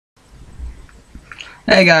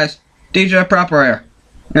Hey guys, DJ Prepper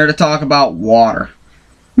here to talk about water,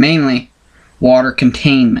 mainly water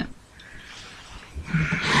containment.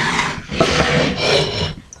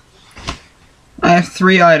 I have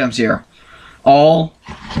 3 items here, all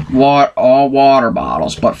water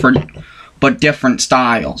bottles, but different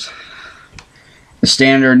styles. The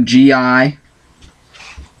standard GI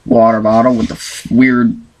water bottle with the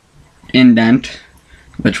weird indent,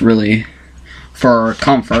 which really for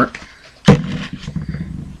comfort.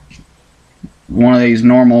 One of these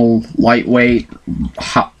normal lightweight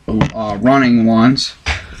running ones,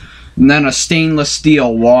 and then a stainless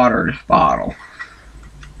steel water bottle.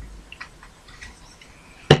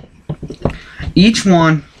 Each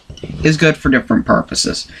one is good for different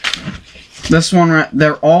purposes. This one,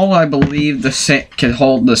 they're all, I believe, can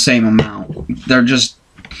hold the same amount. They're just,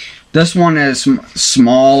 this one is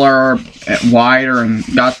smaller, wider, and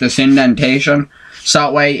got this indentation, so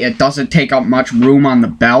that way it doesn't take up much room on the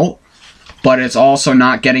belt, but it's also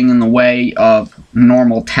not getting in the way of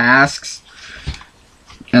normal tasks.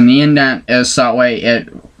 And the indent is so that way it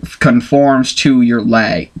conforms to your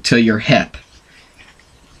leg, to your hip.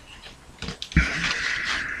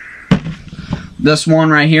 This one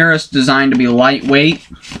right here is designed to be lightweight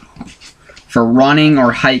for running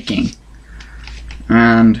or hiking.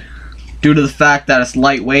 And due to the fact that it's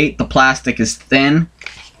lightweight, the plastic is thin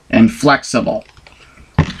and flexible.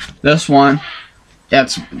 This one,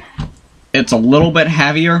 it's a little bit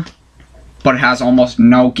heavier, but it has almost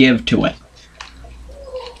no give to it.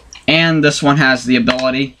 And this one has the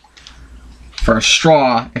ability for a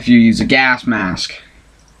straw if you use a gas mask.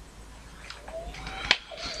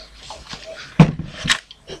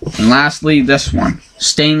 And lastly, this one,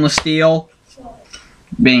 stainless steel.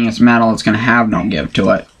 Being it's metal, it's going to have no give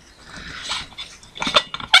to it.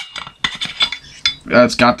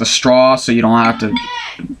 It's got the straw, so you don't have to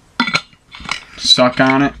suck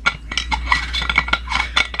on it.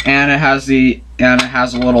 And it has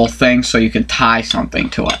a little thing so you can tie something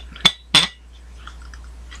to it.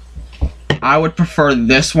 I would prefer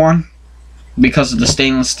this one because of the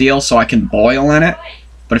stainless steel, so I can boil in it.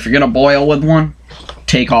 But if you're gonna boil with one,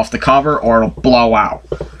 take off the cover or it'll blow out.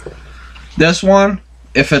 This one,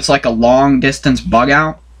 if it's like a long distance bug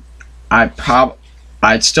out, I'd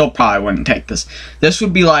still probably wouldn't take this. This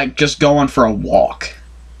would be like just going for a walk.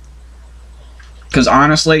 Because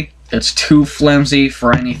honestly, it's too flimsy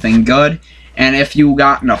for anything good. And if you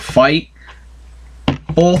got in a fight,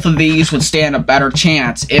 both of these would stand a better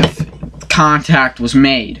chance if contact was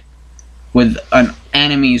made with an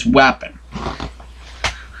enemy's weapon.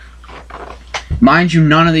 Mind you,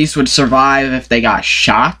 none of these would survive if they got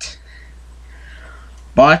shot.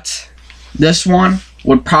 But this one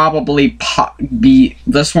would probably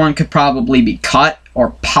this one could probably be cut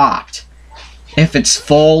or popped. If it's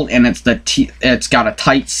full and it's got a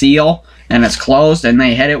tight seal and it's closed and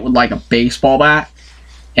they hit it with like a baseball bat,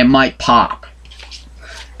 it might pop.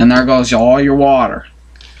 And there goes all your water.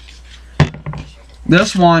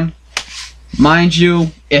 This one, mind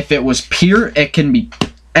you, if it was pure, it can be,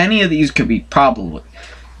 any of these could be probably.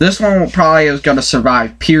 This one probably is going to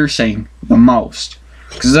survive piercing the most.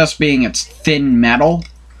 Because this being it's thin metal,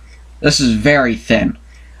 this is very thin.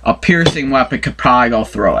 A piercing weapon could probably go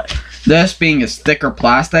through it. This being is thicker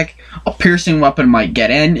plastic, a piercing weapon might get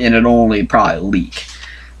in and it'll only probably leak.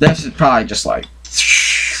 This is probably just like...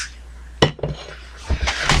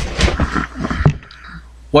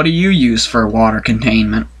 What do you use for water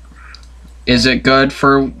containment? Is it good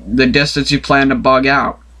for the distance you plan to bug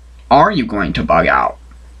out? Are you going to bug out?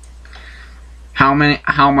 How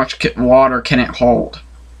much water can it hold?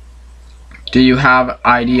 Do you have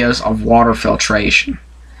ideas of water filtration?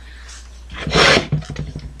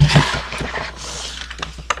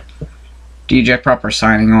 DJ Prepper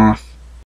signing off.